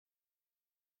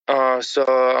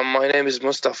My name is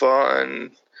Mustafa,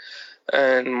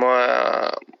 and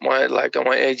my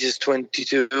age is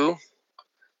 22,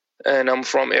 and I'm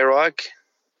from Iraq.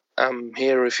 I'm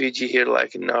here refugee here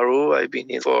like in Nauru. I've been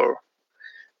here for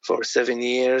 7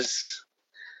 years.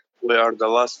 We are the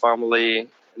last family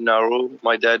in Nauru,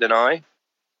 my dad and I,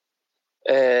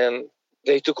 and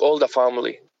they took all the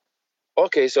family.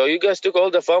 Okay, so you guys took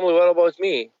all the family. What about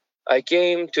me? I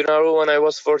came to Nauru when I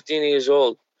was 14 years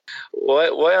old.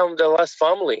 Why I'm the last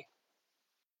family?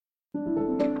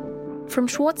 From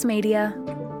Schwartz Media,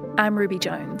 I'm Ruby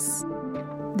Jones.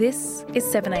 This is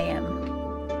 7am.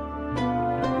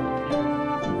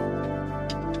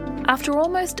 After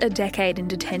almost a decade in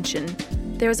detention,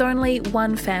 there is only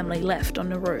one family left on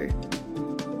Nauru.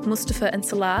 Mustafa and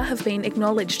Salah have been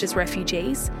acknowledged as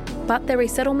refugees, but their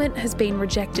resettlement has been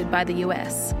rejected by the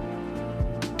US.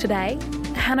 Today,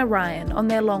 Hannah Ryan on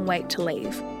their long wait to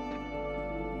leave.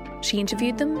 She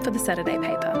interviewed them for the Saturday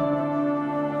paper.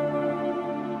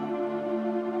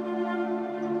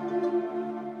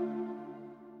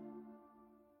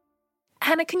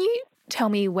 Hannah, can you tell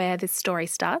me where this story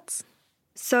starts?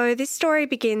 So this story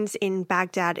begins in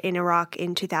Baghdad in Iraq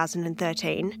in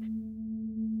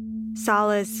 2013.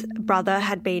 Salah's brother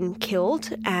had been killed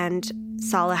and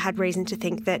Salah had reason to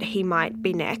think that he might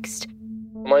be next.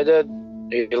 My dad,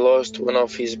 he lost one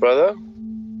of his brother,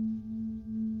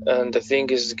 and the thing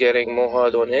is getting more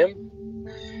hard on him.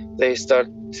 They start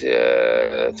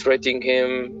threatening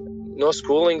him. No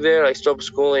schooling there. I stopped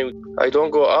schooling. I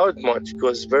don't go out much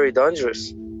because it's very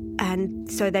dangerous.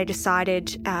 And so they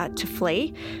decided to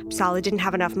flee. Salah didn't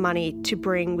have enough money to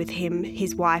bring with him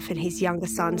his wife and his younger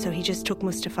son, so he just took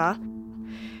Mustafa.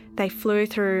 They flew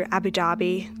through Abu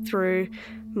Dhabi, through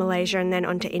Malaysia and then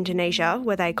onto Indonesia,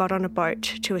 where they got on a boat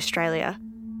to Australia.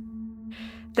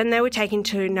 Then they were taken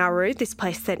to Nauru, this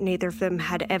place that neither of them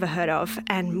had ever heard of,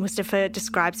 and Mustafa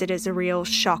describes it as a real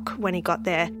shock when he got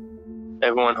there.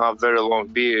 Everyone have very long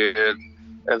beard.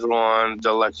 Everyone, they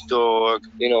like to talk.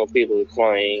 People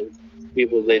crying.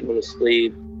 People, they don't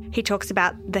sleep. He talks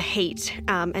about the heat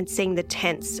and seeing the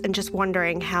tents and just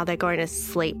wondering how they're going to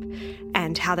sleep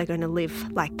and how they're going to live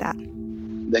like that.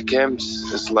 The camps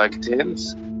is like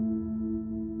tents.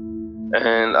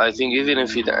 And I think even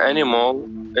if it's an animal,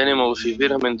 if you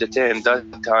feed him in the tent that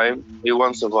time, he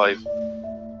won't survive.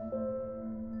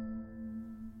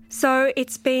 So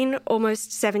it's been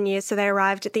almost 7 years. So they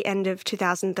arrived at the end of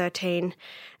 2013.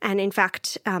 And in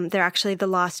fact, they're actually the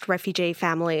last refugee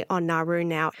family on Nauru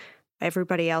now.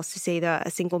 Everybody else is either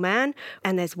a single man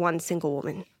and there's one single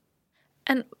woman.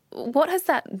 And what has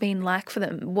that been like for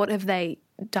them? What have they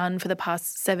done for the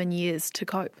past 7 years to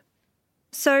cope?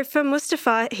 So for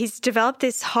Mustafa, he's developed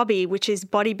this hobby, which is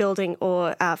bodybuilding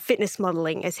or fitness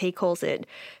modelling, as he calls it.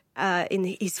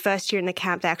 In his first year in the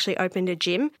camp, they actually opened a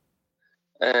gym.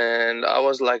 And I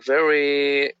was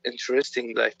very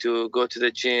interesting, to go to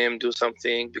the gym, do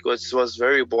something, because it was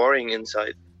very boring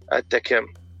inside at the camp.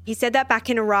 He said that back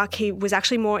in Iraq, he was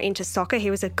actually more into soccer. He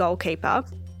was a goalkeeper,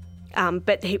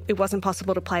 but it wasn't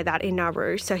possible to play that in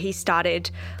Nauru. So he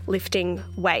started lifting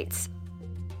weights.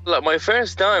 My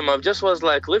first time, I just was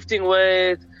lifting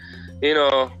weight,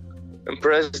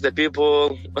 impress the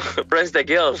people, impress the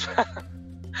girls.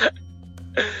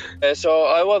 So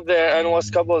I was there and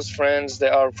was couples friends. They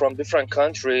are from different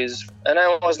countries. And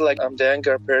I was I'm the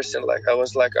younger person. I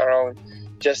was around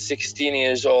just 16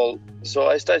 years old. So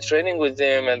I started training with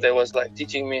them and they was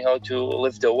teaching me how to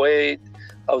lift the weight,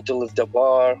 how to lift the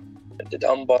bar, the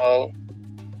dumbbell.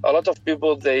 A lot of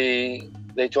people, they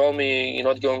told me, you're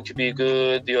not going to be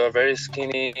good, you are very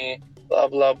skinny, blah,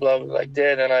 blah, blah, like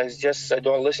that. And I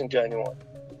don't listen to anyone.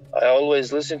 I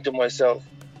always listen to myself.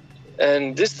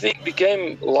 And this thing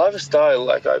became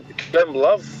lifestyle. I became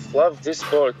love this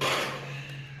sport.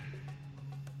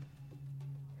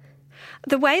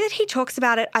 The way that he talks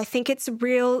about it, I think it's a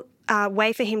real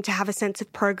way for him to have a sense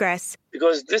of progress.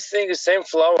 Because this thing is same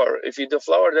flower. If the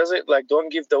flower doesn't,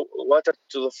 don't give the water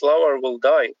to the flower, will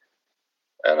die.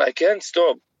 And I can't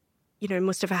stop.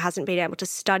 Mustafa hasn't been able to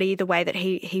study the way that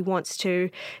he wants to.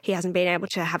 He hasn't been able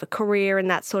to have a career and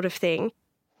that sort of thing.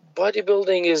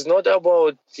 Bodybuilding is not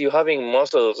about you having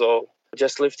muscles or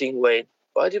just lifting weight.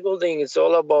 Bodybuilding is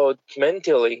all about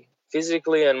mentally,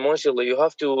 physically and emotionally. You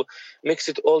have to mix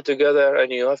it all together and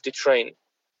you have to train.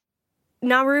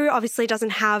 Nauru obviously doesn't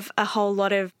have a whole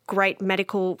lot of great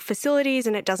medical facilities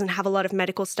and it doesn't have a lot of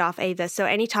medical staff either. So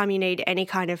anytime you need any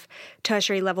kind of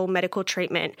tertiary level medical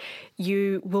treatment,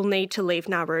 you will need to leave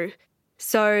Nauru.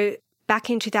 So back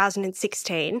in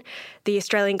 2016, the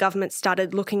Australian government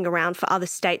started looking around for other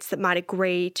states that might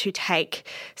agree to take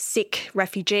sick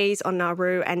refugees on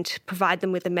Nauru and provide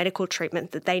them with the medical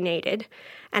treatment that they needed.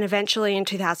 And eventually in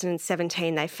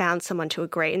 2017, they found someone to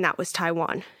agree, and that was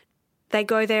Taiwan. They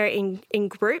go there in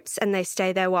groups and they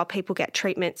stay there while people get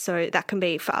treatment, so that can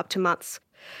be for up to months,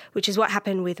 which is what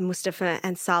happened with Mustafa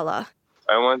and Salah.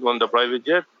 I went on the private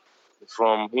jet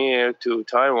from here to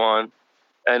Taiwan,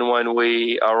 and when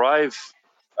we arrived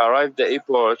at the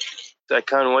airport, I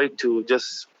can't wait to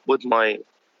just put my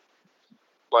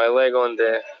leg on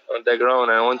the ground.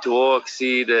 I want to walk,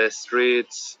 see the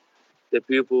streets, the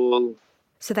people.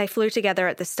 So they flew together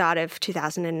at the start of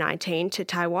 2019 to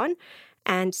Taiwan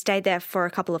and stayed there for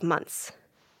a couple of months.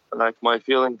 Like my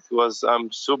feelings was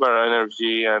I'm super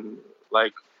energy and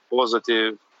like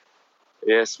positive,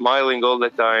 smiling all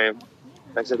the time.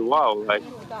 I said, wow, like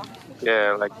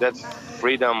that's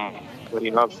freedom when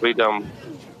you have freedom.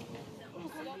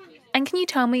 And can you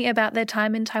tell me about their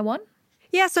time in Taiwan?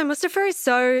 Yeah, so Mustafa is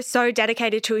so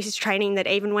dedicated to his training that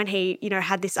even when he,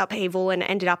 had this upheaval and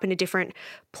ended up in a different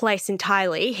place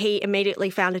entirely, he immediately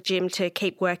found a gym to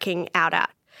keep working out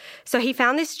at. So he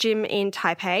found this gym in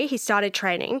Taipei. He started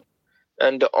training.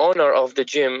 And the owner of the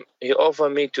gym, he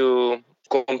offered me to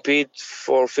compete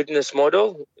for fitness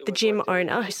model. The gym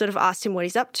owner sort of asked him what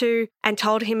he's up to and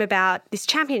told him about this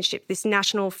championship, this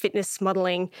National Fitness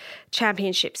Modelling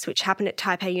Championships, which happened at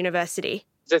Taipei University.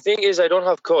 The thing is, I don't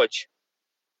have coach.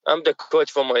 I'm the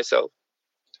coach for myself.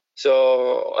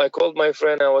 So I called my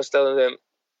friend. I was telling them,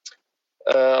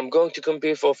 I'm going to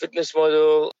compete for fitness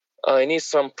model. I need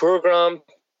some program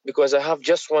because I have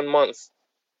just 1 month.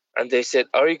 And they said,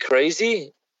 are you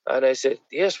crazy? And I said,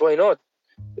 yes, why not?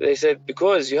 They said,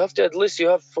 because you have to at least you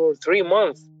have for 3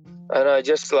 months. And I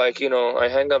just I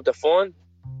hang up the phone.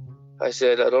 I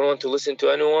said, I don't want to listen to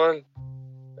anyone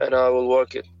and I will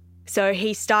work it. So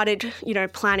he started,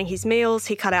 planning his meals.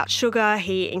 He cut out sugar,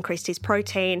 he increased his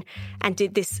protein and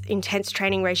did this intense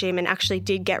training regime and actually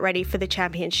did get ready for the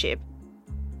championship.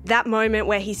 That moment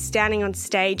where he's standing on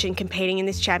stage and competing in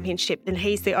this championship, and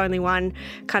he's the only one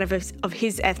kind of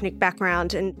his ethnic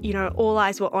background, and, all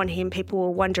eyes were on him. People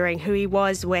were wondering who he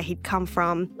was, where he'd come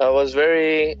from. It was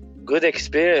very good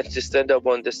experience to stand up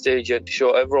on the stage and to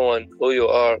show everyone who you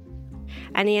are.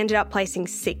 And he ended up placing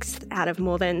 6th out of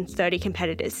more than 30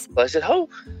 competitors. I said, how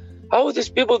are these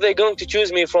people, they're going to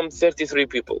choose me from 33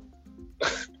 people?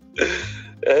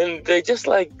 And they just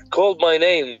called my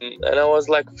name and I was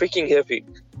freaking happy.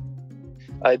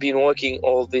 I've been working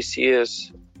all these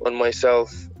years on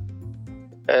myself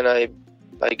and I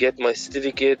get my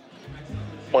certificate,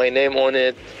 my name on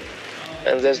it,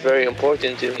 and that's very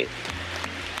important to me.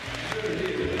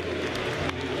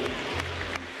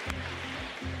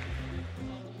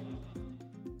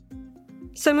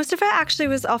 So Mustafa actually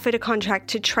was offered a contract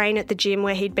to train at the gym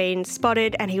where he'd been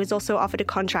spotted, and he was also offered a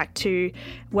contract to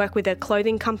work with a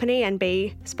clothing company and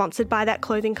be sponsored by that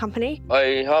clothing company.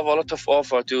 I have a lot of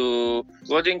offer to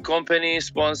clothing company,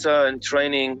 sponsor and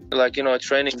training,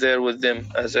 training there with them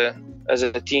as a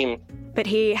team. But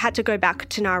he had to go back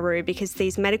to Nauru because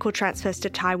these medical transfers to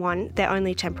Taiwan, they're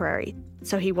only temporary.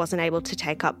 So he wasn't able to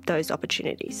take up those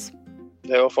opportunities.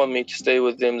 They offered me to stay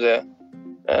with them there.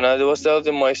 And I was telling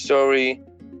them my story.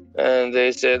 And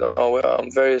they said, oh, well,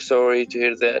 I'm very sorry to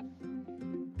hear that.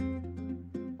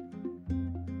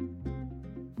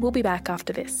 We'll be back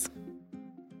after this.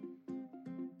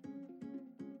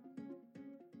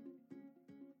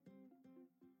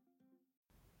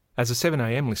 As a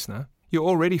 7am listener, you're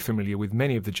already familiar with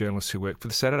many of the journalists who work for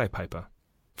the Saturday Paper.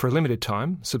 For a limited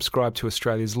time, subscribe to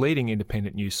Australia's leading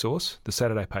independent news source, the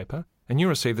Saturday Paper, and you'll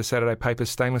receive the Saturday Paper's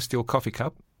stainless steel coffee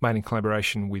cup, made in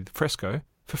collaboration with Fresco,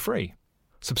 for free.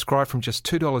 Subscribe from just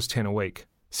 $2.10 a week.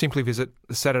 Simply visit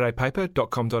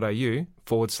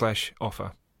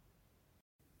thesaturdaypaper.com.au/offer.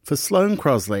 For Sloane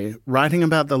Crosley, writing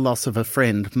about the loss of a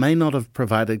friend may not have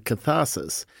provided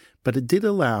catharsis, but it did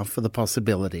allow for the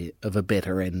possibility of a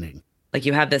better ending.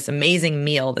 You have this amazing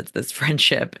meal that's this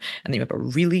friendship, and then you have a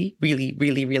really, really,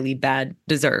 really, really bad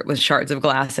dessert with shards of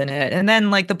glass in it. And then,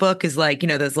 the book is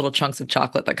those little chunks of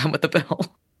chocolate that come with the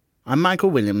bill. I'm Michael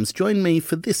Williams. Join me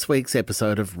for this week's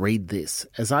episode of Read This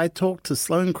as I talk to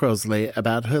Sloane Crosley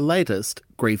about her latest,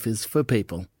 Grief is for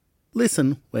People.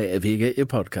 Listen wherever you get your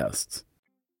podcasts.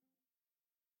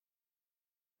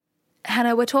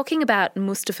 Hannah, we're talking about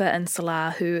Mustafa and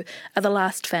Salah, who are the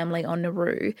last family on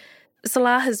Nauru.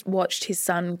 Salah has watched his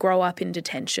son grow up in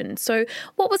detention. So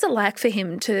what was it like for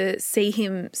him to see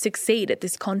him succeed at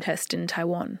this contest in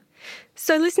Taiwan?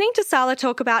 So listening to Salah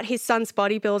talk about his son's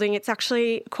bodybuilding, it's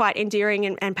actually quite endearing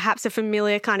and perhaps a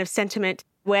familiar kind of sentiment.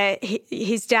 where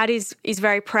his dad is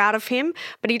very proud of him,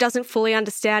 but he doesn't fully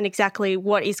understand exactly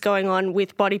what is going on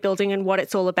with bodybuilding and what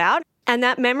it's all about. And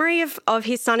that memory of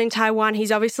his son in Taiwan,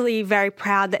 he's obviously very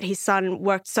proud that his son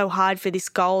worked so hard for this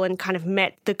goal and kind of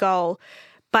met the goal.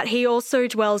 But he also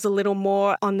dwells a little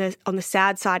more on the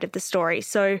sad side of the story.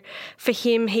 So for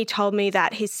him, he told me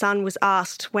that his son was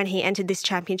asked when he entered this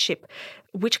championship,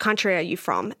 which country are you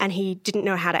from? And he didn't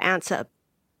know how to answer.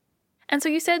 And so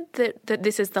you said that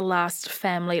this is the last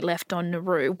family left on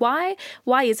Nauru. Why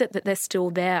is it that they're still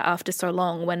there after so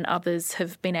long when others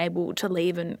have been able to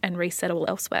leave and resettle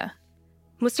elsewhere?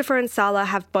 Mustafa and Salah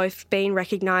have both been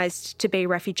recognised to be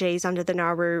refugees under the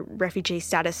Nauru refugee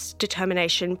status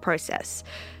determination process.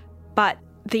 But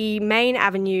the main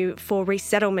avenue for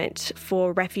resettlement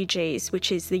for refugees,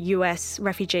 which is the US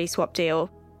refugee swap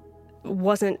deal,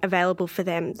 wasn't available for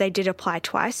them. They did apply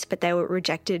twice, but they were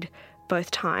rejected both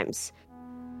times.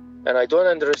 And I don't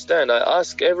understand. I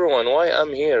ask everyone why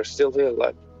I'm here, still here.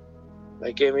 Like,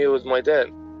 I came here with my dad.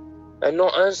 And no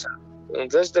answer. And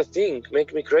that's the thing.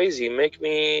 Make me crazy. Make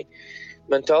me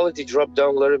mentality drop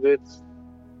down a little bit.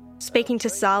 Speaking to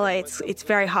Salah, it's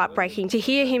very heartbreaking to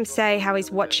hear him say how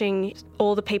he's watching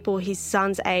all the people his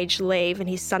son's age leave and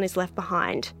his son is left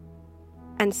behind.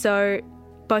 And so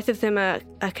both of them are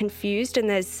confused, and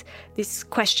there's this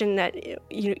question that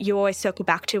you always circle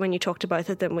back to when you talk to both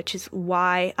of them, which is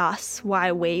why us? Why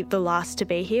are we the last to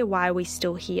be here? Why are we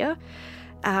still here?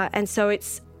 And so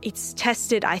it's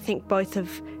tested, I think, both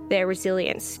of their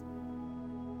resilience.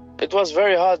 It was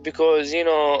very hard because,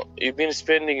 you've been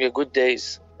spending the good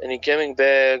days and you're coming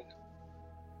back.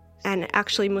 And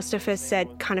actually, Mustafa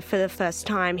said kind of for the first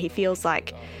time, he feels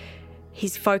like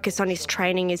his focus on his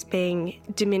training is being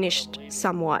diminished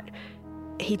somewhat.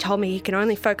 He told me he can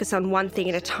only focus on one thing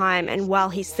at a time, and while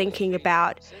he's thinking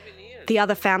about the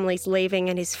other families leaving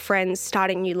and his friends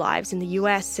starting new lives in the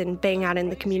US and being out in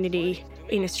the community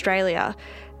in Australia,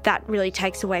 that really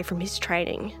takes away from his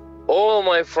training. All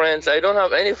my friends, I don't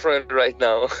have any friend right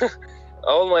now.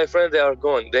 All my friends, they are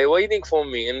gone. They're waiting for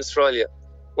me in Australia.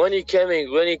 When you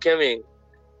coming? When you coming?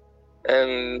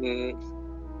 And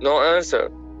no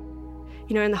answer.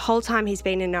 In the whole time he's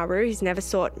been in Nauru, he's never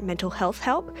sought mental health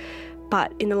help.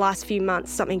 But in the last few months,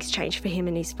 something's changed for him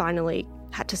and he's finally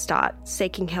had to start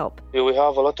seeking help. We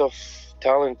have a lot of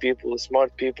talented people,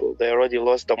 smart people. They already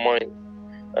lost their mind.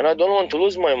 And I don't want to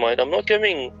lose my mind. I'm not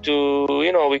coming to,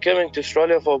 we're coming to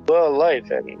Australia for a better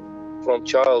life. And from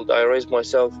child, I raised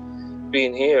myself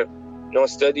being here, not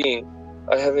studying.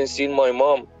 I haven't seen my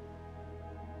mom.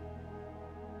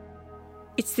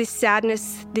 It's this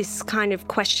sadness, this kind of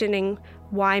questioning,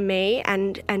 why me,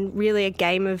 and really a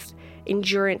game of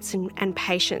endurance and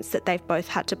patience that they've both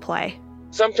had to play.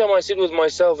 Sometimes I sit with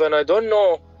myself and I don't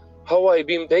know how I've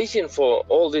been patient for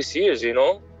all these years,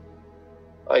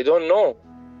 I don't know.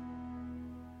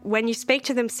 When you speak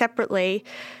to them separately,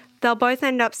 they'll both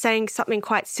end up saying something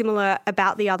quite similar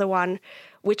about the other one,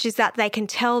 which is that they can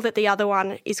tell that the other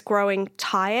one is growing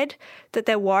tired, that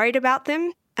they're worried about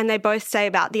them. And they both say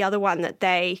about the other one that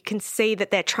they can see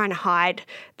that they're trying to hide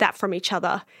that from each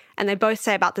other. And they both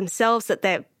say about themselves that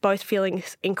they're both feeling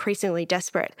increasingly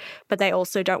desperate, but they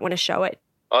also don't want to show it.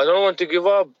 I don't want to give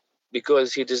up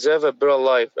because he deserves a better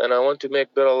life, and I want to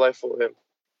make better life for him.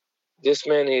 This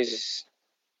man is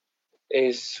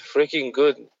freaking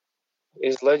good.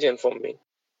 He's legend for me.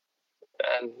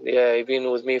 And yeah, he's been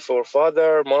with me for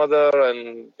father, mother,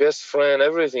 and best friend,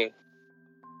 everything.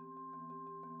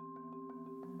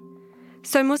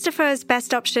 So Mustafa's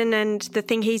best option and the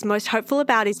thing he's most hopeful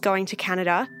about is going to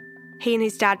Canada. He and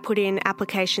his dad put in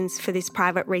applications for this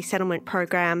private resettlement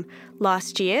program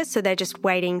last year, so they're just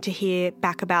waiting to hear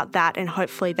back about that, and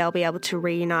hopefully they'll be able to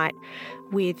reunite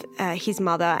with his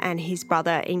mother and his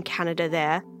brother in Canada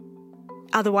there.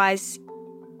 Otherwise,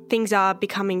 things are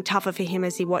becoming tougher for him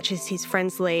as he watches his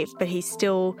friends leave, but he's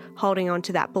still holding on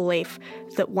to that belief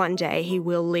that one day he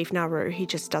will leave Nauru. He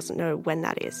just doesn't know when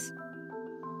that is.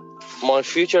 My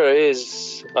future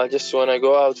is, I just want to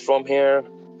go out from here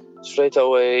straight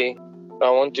away. I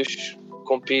want to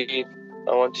compete.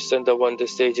 I want to stand up on the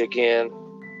stage again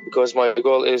because my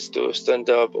goal is to stand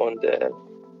up on the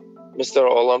Mr.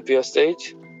 Olympia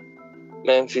stage,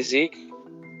 man physique.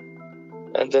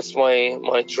 And that's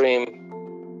my dream.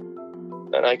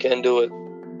 And I can do it.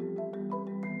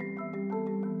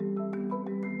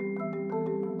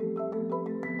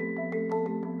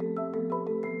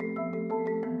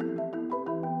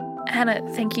 Hannah,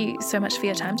 thank you so much for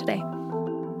your time today.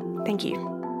 Thank you.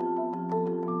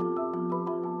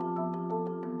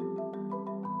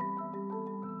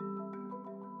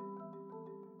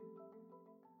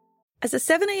 As a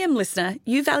 7am listener,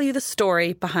 you value the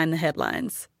story behind the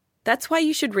headlines. That's why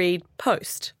you should read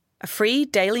Post, a free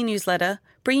daily newsletter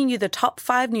bringing you the top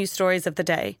 5 news stories of the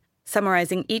day,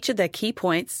 summarising each of their key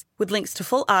points with links to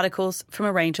full articles from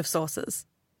a range of sources.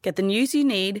 Get the news you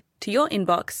need to your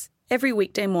inbox every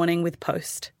weekday morning with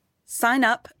Post. Sign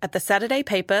up at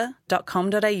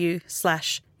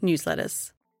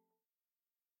thesaturdaypaper.com.au/newsletters.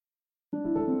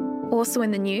 Also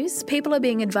in the news, people are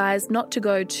being advised not to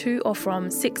go to or from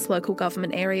 6 local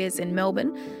government areas in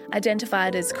Melbourne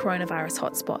identified as coronavirus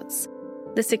hotspots.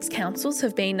 The 6 councils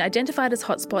have been identified as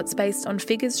hotspots based on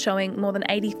figures showing more than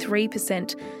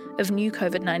 83% of new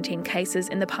COVID-19 cases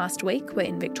in the past week were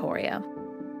in Victoria.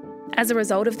 As a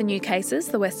result of the new cases,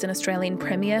 the Western Australian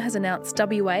Premier has announced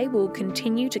WA will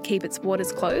continue to keep its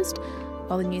borders closed,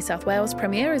 while the New South Wales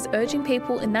Premier is urging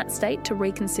people in that state to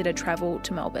reconsider travel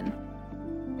to Melbourne.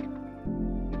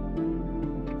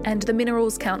 And the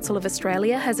Minerals Council of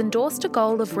Australia has endorsed a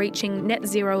goal of reaching net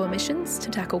zero emissions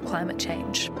to tackle climate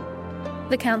change.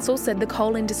 The council said the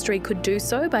coal industry could do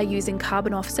so by using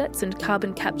carbon offsets and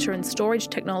carbon capture and storage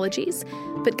technologies,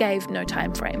 but gave no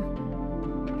timeframe.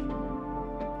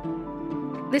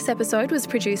 This episode was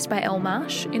produced by Elle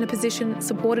Marsh in a position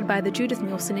supported by the Judith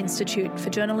Neilson Institute for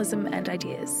Journalism and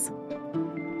Ideas.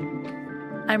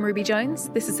 I'm Ruby Jones.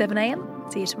 This is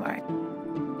 7am. See you tomorrow.